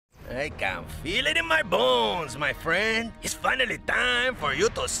I can feel it in my bones, my friend. It's finally time for you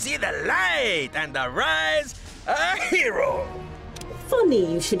to see the light and arise a hero.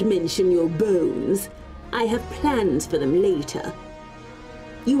 Funny you should mention your bones. I have plans for them later.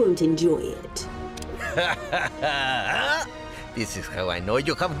 You won't enjoy it. This is how I know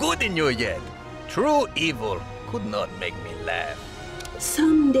you have good in you yet. True evil could not make me laugh.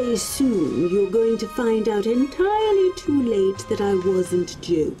 Someday soon, you're going to find out entirely too late that I wasn't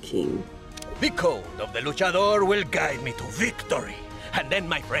joking. The code of the luchador will guide me to victory. And then,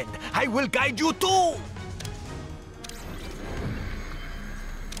 my friend, I will guide you too!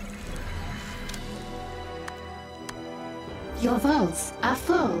 Your vaults are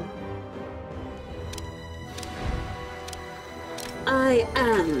full. I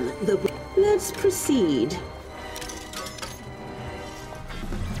am the... Let's proceed.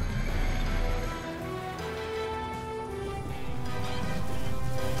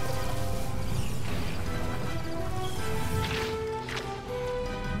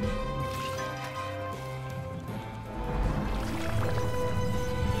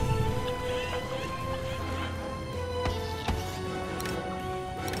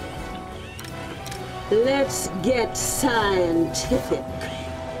 Let's get scientific.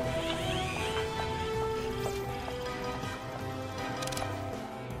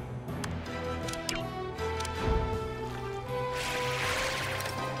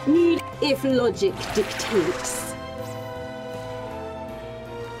 Need if logic dictates.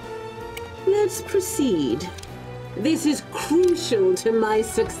 Let's proceed. This is crucial to my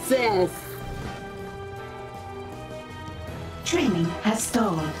success. Training has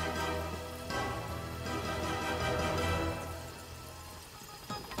stalled.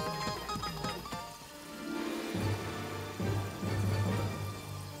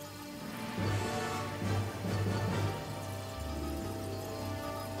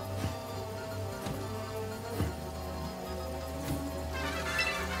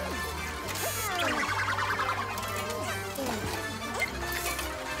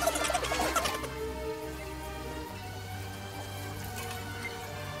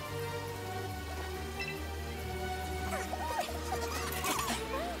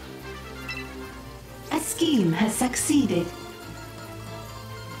 Scheme has succeeded.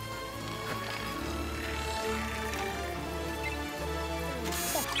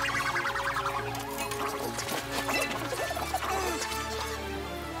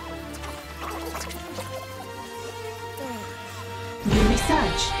 New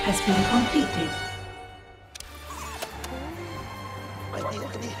research has been completed.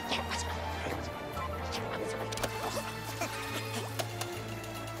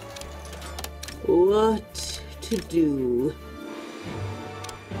 What to do?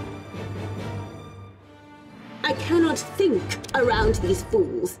 I cannot think around these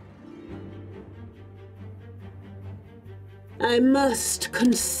fools. I must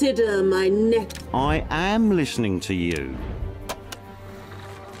consider my next... I am listening to you.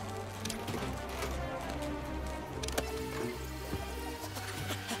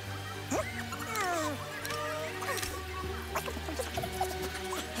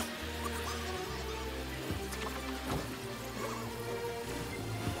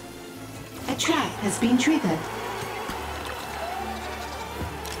 A trap has been triggered.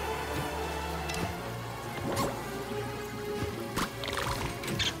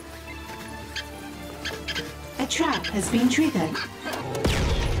 A trap has been triggered.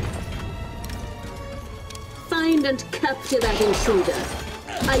 Find and capture that intruder.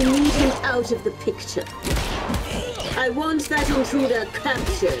 I need him out of the picture. I want that intruder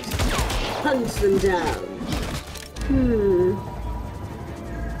captured. Hunt them down.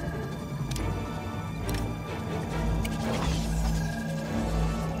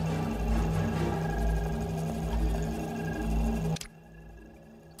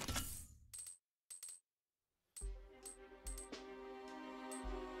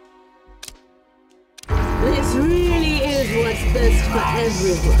 This really is what's best for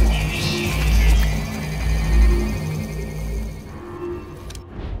everyone.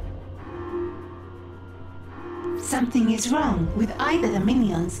 Something is wrong with either the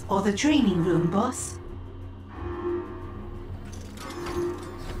minions or the training room, boss.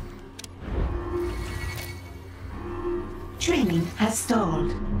 Training has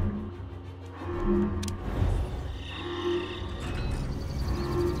stalled.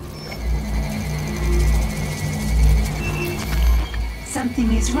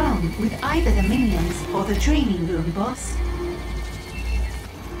 Something is wrong with either the minions or the training room, boss.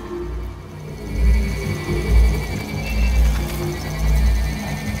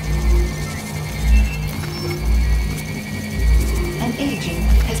 An agent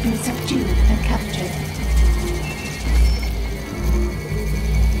has been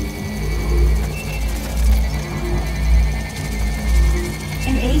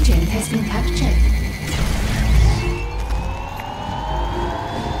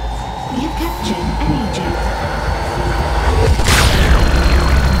captured an agent.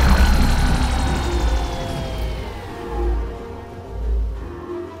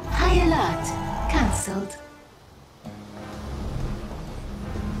 High alert. Cancelled.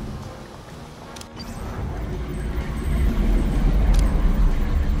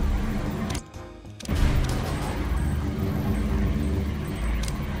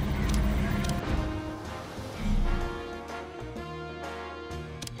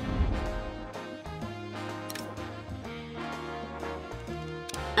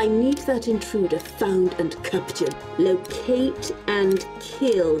 I need that intruder found and captured. Locate and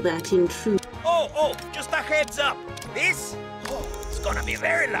kill that intruder. Oh, just a heads up. This, it's gonna be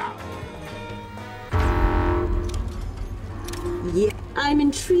very loud. Yeah, I'm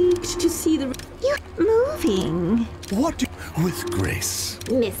intrigued to see the... You're moving. What? With grace.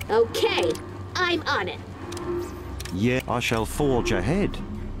 Miss, okay. I'm on it. Yeah, I shall forge ahead.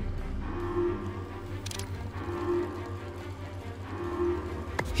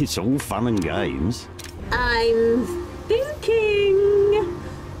 It's all fun and games. I'm thinking.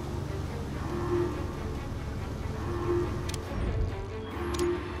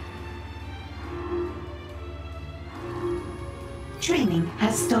 Training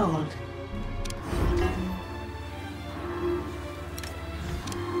has stalled.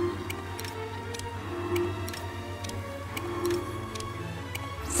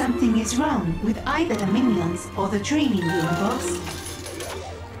 Something is wrong with either the minions or the training room, boss.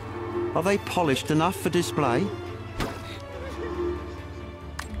 Are they polished enough for display?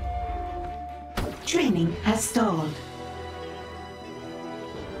 Training has stalled.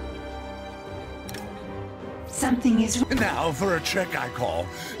 Something is wrong. Now for a trick I call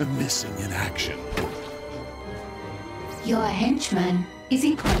missing in action. Your henchman is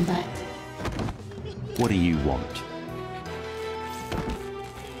in combat. What do you want?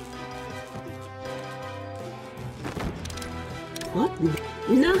 What?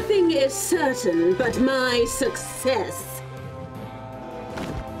 Nothing is certain but my success.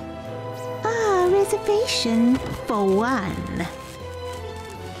 Ah, reservation for one.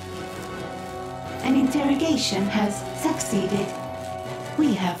 An interrogation has succeeded.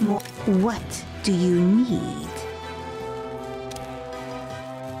 We have more. What do you need?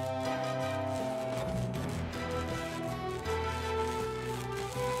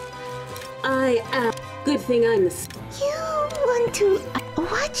 I am. Good thing I'm the. You want to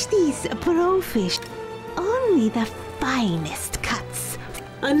watch these blowfish. Only the finest cuts.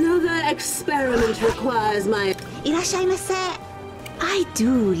 Another experiment requires my. いらっしゃいませ. I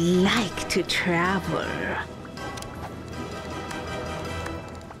do like to travel.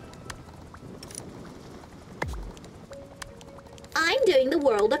 I'm doing the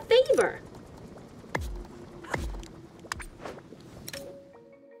world a favor.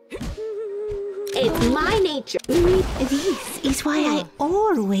 It's my nature. This is why I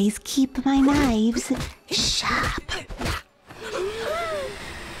always keep my knives sharp.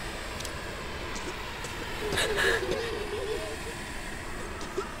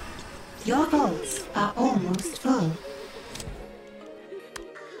 Your vaults are almost full.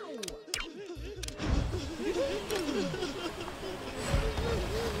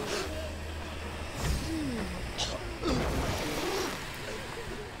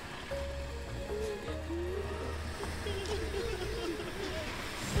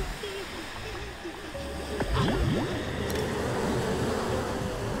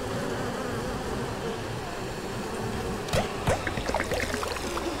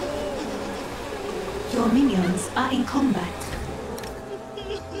 Your minions are in combat.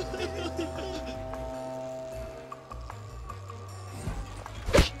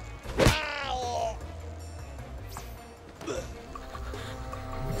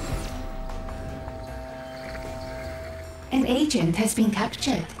 An agent has been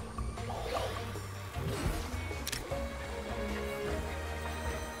captured.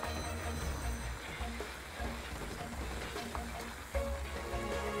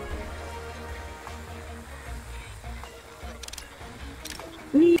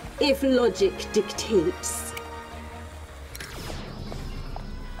 If logic dictates.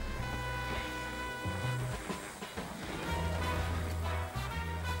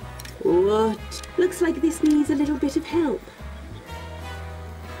 What? Looks like this needs a little bit of help.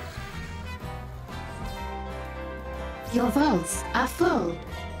 Your vaults are full.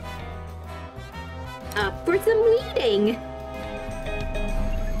 Up for some weeding.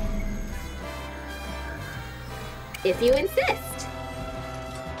 If you insist.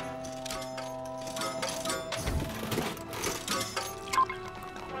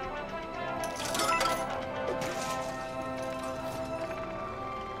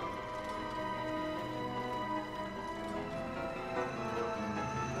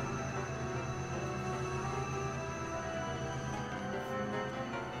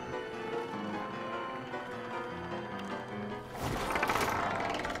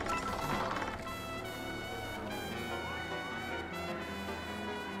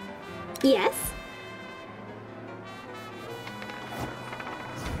 Yes?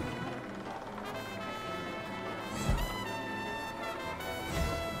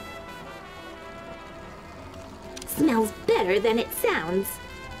 Smells better than it sounds.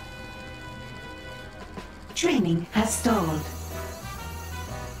 Training has stalled.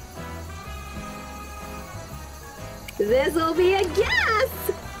 This'll be a gas!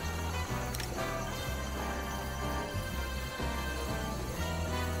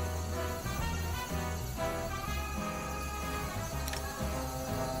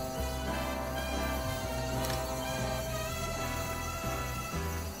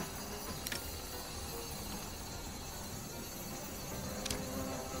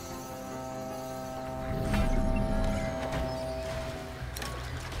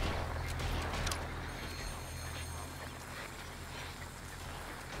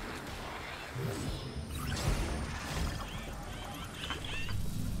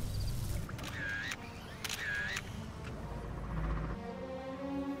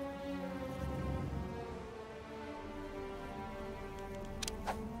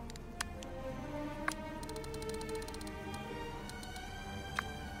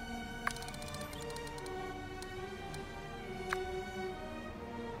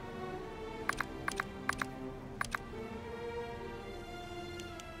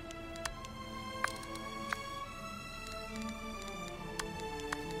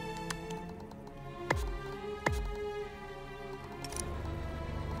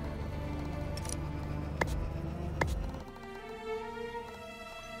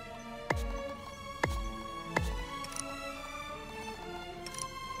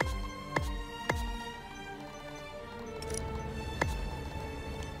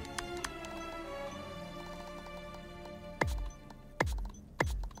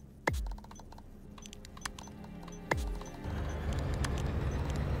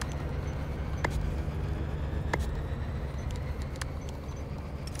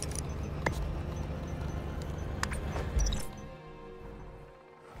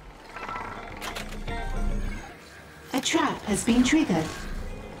 A trap has been triggered.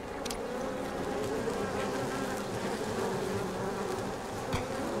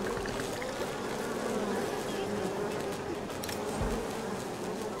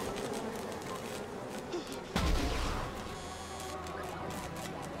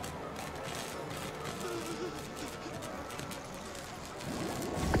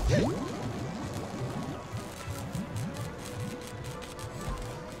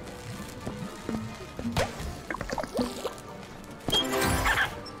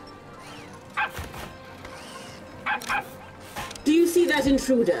 Do you see that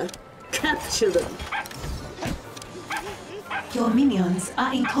intruder? Capture them. Your minions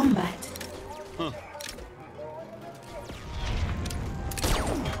are in combat.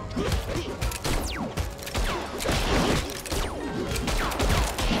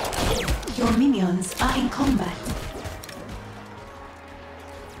 Your minions are in combat.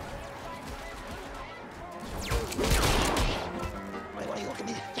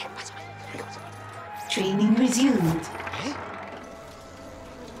 Training resumed.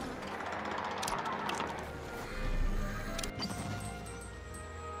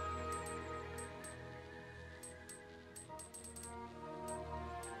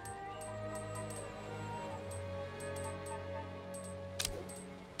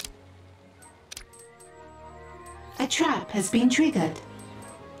 A trap has been triggered.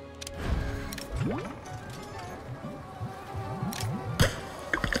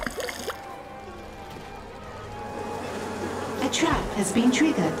 A trap has been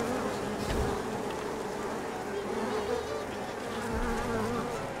triggered.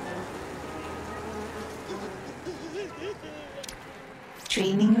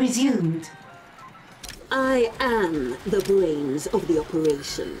 Training resumed. I am the brains of the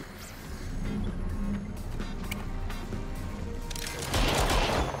operation.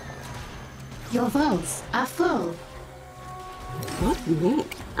 Your vaults are full. What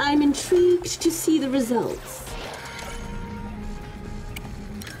next? I'm intrigued to see the results.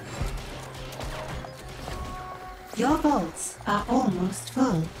 Your vaults are almost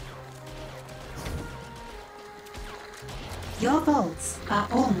full. Your vaults are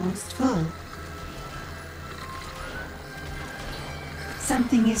almost full.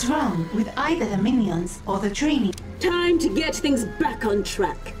 Something is wrong with either the minions or the training. Time to get things back on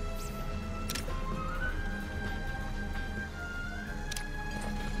track.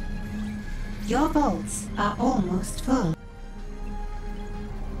 Your vaults are almost full.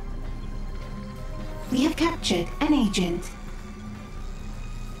 We have captured an agent.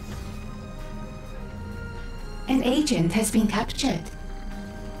 An agent has been captured.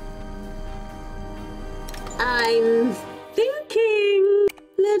 I'm thinking.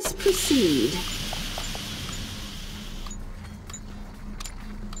 Let's proceed.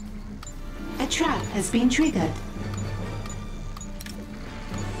 A trap has been triggered.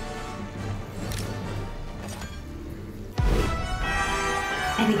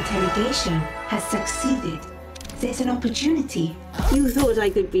 An interrogation has succeeded. There's an opportunity. You thought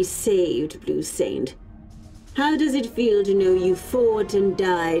I could be saved, Blue Saint. How does it feel to know you fought and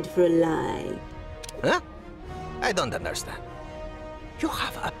died for a lie? Huh? I don't understand. You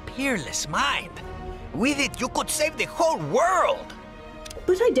have a peerless mind. With it, you could save the whole world.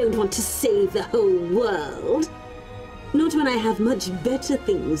 But I don't want to save the whole world. Not when I have much better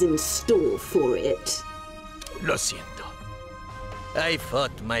things in store for it. Lo siento. I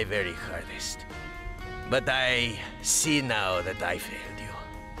fought my very hardest. But I see now that I failed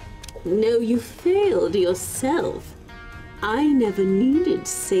you. No, you failed yourself. I never needed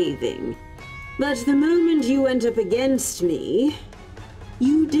saving. But the moment you went up against me,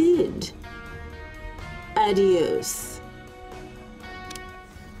 you did. Adios.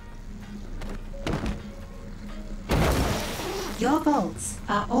 Your vaults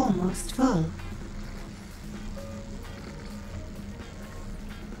are almost full.